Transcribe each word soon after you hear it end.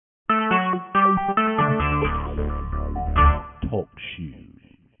Shoe.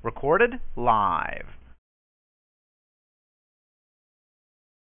 Recorded live.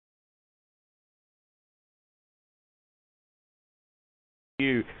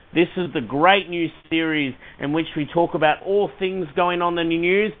 This is the great new series in which we talk about all things going on in the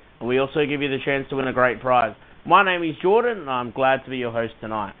news, and we also give you the chance to win a great prize. My name is Jordan, and I'm glad to be your host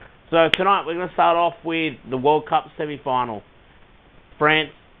tonight. So tonight we're going to start off with the World Cup semi-final.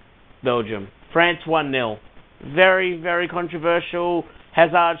 France, Belgium. France 1-0. Very, very controversial.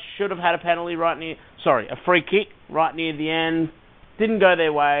 Hazard should have had a free kick right near the end. Didn't go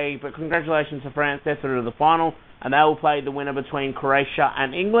their way, but congratulations to France. They're through to the final, and they will play the winner between Croatia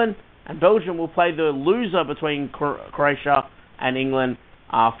and England, and Belgium will play the loser between Croatia and England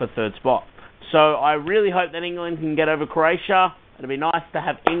for third spot. So I really hope that England can get over Croatia. It'll be nice to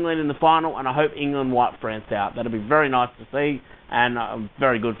have England in the final, and I hope England wipe France out. That'll be very nice to see, and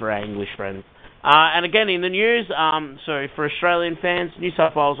very good for our English friends. And again, in the news, so for Australian fans, New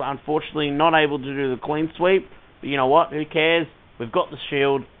South Wales are unfortunately not able to do the clean sweep. But you know what? Who cares? We've got the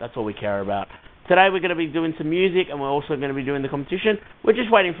shield. That's all we care about. Today we're going to be doing some music, and we're also going to be doing the competition. We're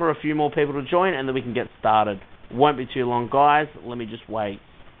just waiting for a few more people to join, and then we can get started. It won't be too long, guys. Let me just wait.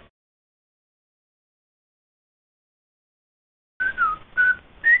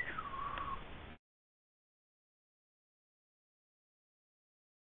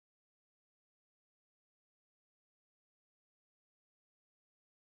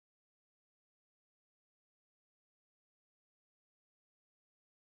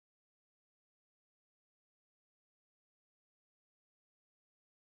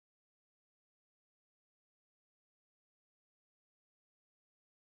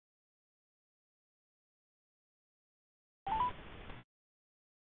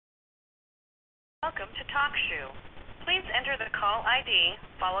 Welcome to TalkShoe. Please enter the call ID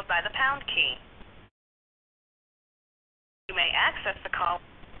followed by the pound key. You may access the call.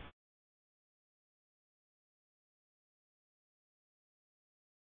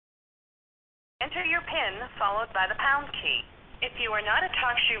 Enter your PIN followed by the pound key. If you are not a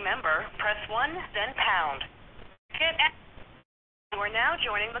TalkShoe member, press 1, then pound. You are now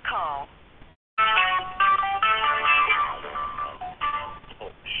joining the call.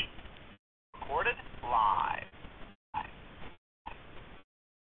 Recorded live.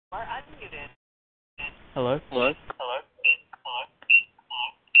 You are unmuted. Hello? You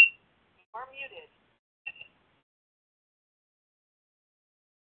are muted.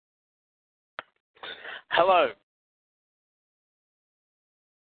 Hello.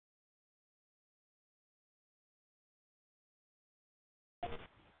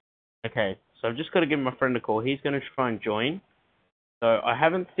 Okay, so I've just got to give my friend a call. He's going to try and join. So I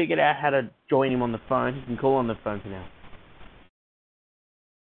haven't figured out how to join him on the phone. He can call on the phone for now.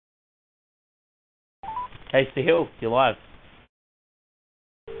 Hey, Sahil, you're live.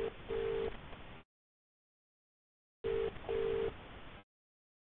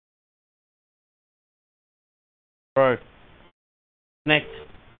 Bro. Connect.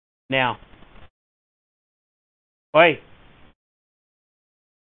 Now. Oi.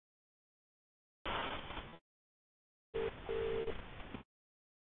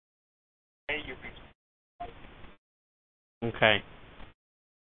 Okay.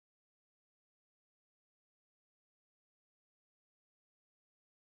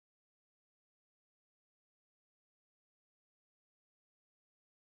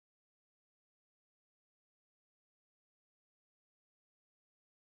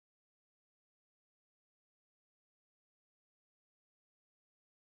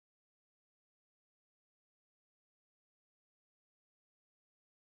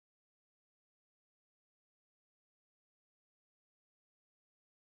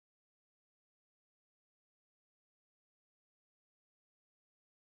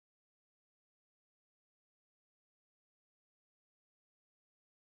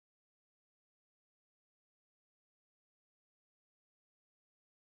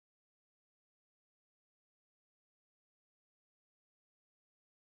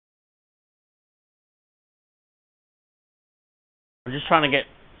 I'm just trying to get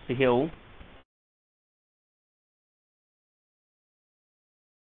Sahil.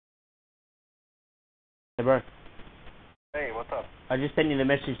 Hey, bro. Hey, what's up? I just sent you the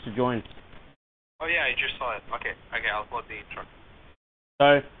message to join. Oh yeah, I just saw it. Okay, I'll put the intro.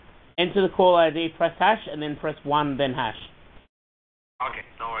 So, enter the call ID, press hash, and then press 1, then hash. Okay,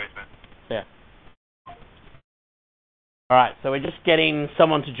 no worries, man. Yeah. Alright, so we're just getting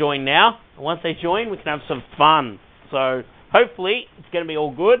someone to join now. And once they join, we can have some fun. So, hopefully, it's going to be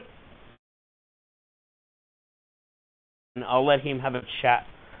all good. And I'll let him have a chat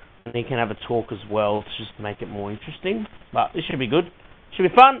And he can have a talk as well, just to make it more interesting. But this should be good. Should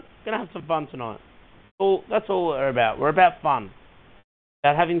be fun. Gonna have some fun tonight. That's all we're about. We're about fun.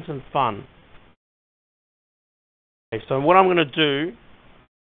 About having some fun. Okay, so what I'm gonna do.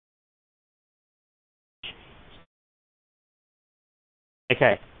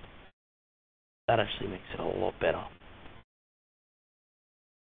 Okay. That actually makes it a lot better.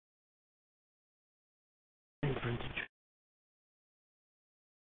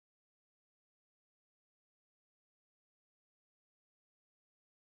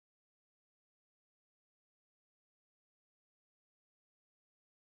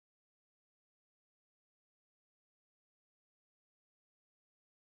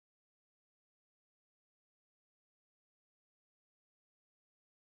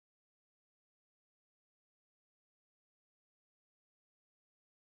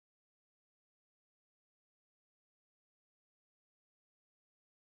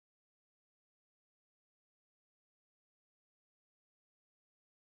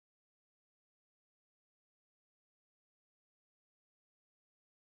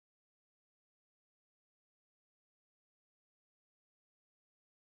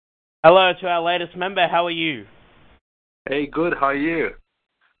 Hello to our latest member. How are you? Hey, good. How are you?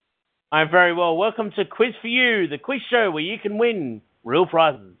 I'm very well. Welcome to Quiz4U, the quiz show where you can win real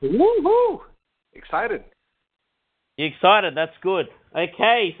prizes. Woohoo! Excited. You excited? That's good.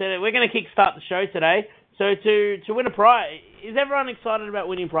 Okay, so we're going to kickstart the show today. So to win a prize, is everyone excited about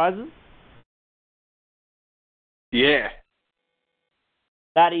winning prizes? Yeah.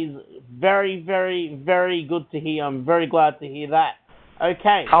 That is very, very, very good to hear. I'm very glad to hear that.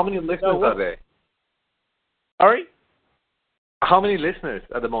 Okay. How many listeners are there? Sorry? How many listeners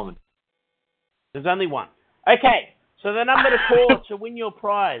at the moment? There's only one. Okay, so the number to call to win your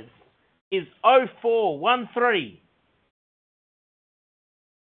prize is 0413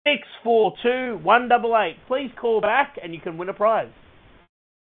 642 188. Please call back and you can win a prize.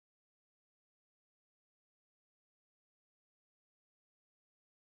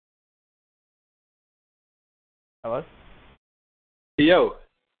 Hello? Yo.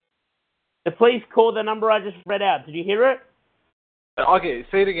 So please call the number I just read out. Did you hear it? Okay,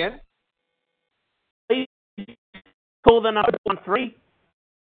 say it again. Please call the number 13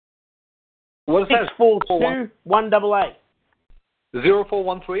 What is that? 642 188.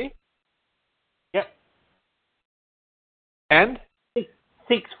 0413? Yep. And?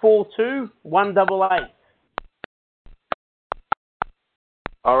 642 188.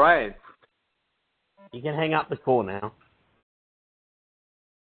 All right. You can hang up the call now.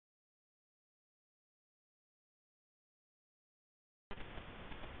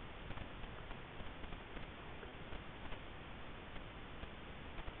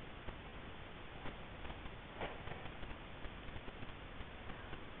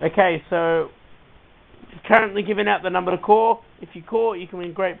 Okay, so currently giving out the number to call. If you call, you can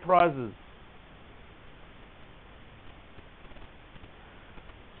win great prizes.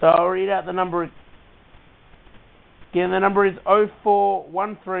 So I'll read out the number. Again, the number is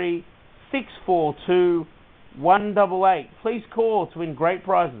 0413 642 188. Please call to win great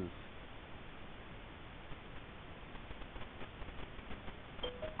prizes.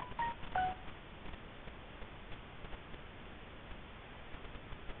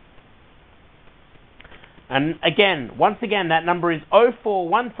 And again, once again, that number is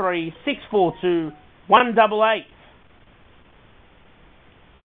 0413 642 188.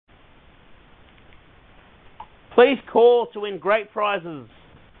 Please call to win great prizes.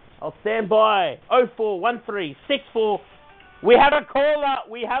 I'll stand by. 0413 64. We have a caller.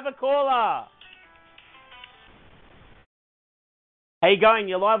 We have a caller. How you going?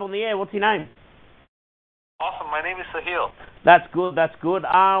 You're live on the air. What's your name? Awesome. My name is Sahil. That's good. That's good.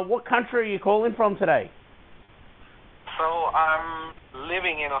 What country are you calling from today? So I'm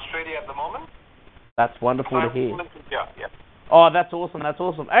living in Australia at the moment. That's wonderful to hear. Yeah. Oh, that's awesome. That's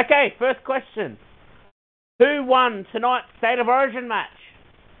awesome. Okay, first question. Who won tonight's State of Origin match?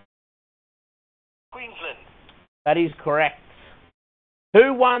 Queensland. That is correct.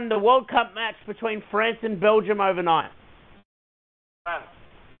 Who won the World Cup match between France and Belgium overnight? France.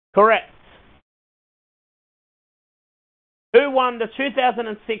 Correct. Who won the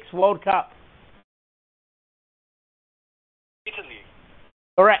 2006 World Cup? Italy.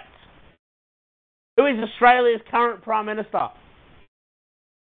 Correct. Who is Australia's current Prime Minister?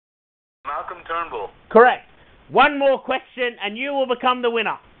 Malcolm Turnbull. Correct. One more question and you will become the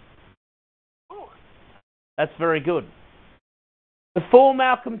winner. Ooh. That's very good. Before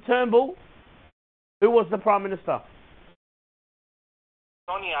Malcolm Turnbull, who was the Prime Minister?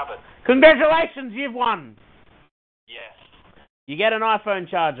 Tony Abbott. Congratulations, you've won. Yes. You get an iPhone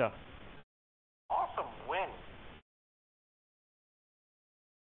charger. Awesome. When?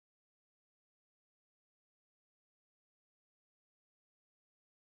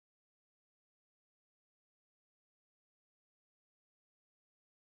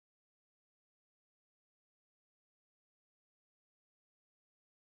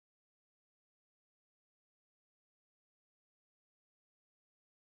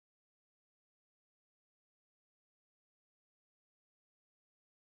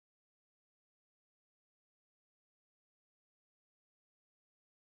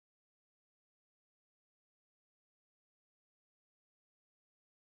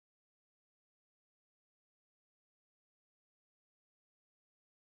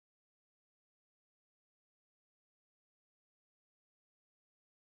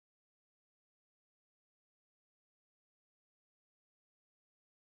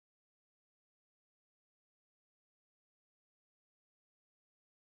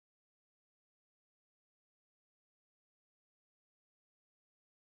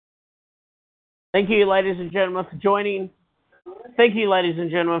 Thank you, ladies and gentlemen, for joining. Thank you, ladies and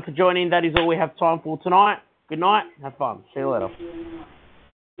gentlemen, for joining. That is all we have time for tonight. Good night. Have fun. See you later.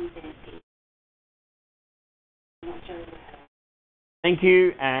 Thank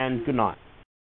you, and good night.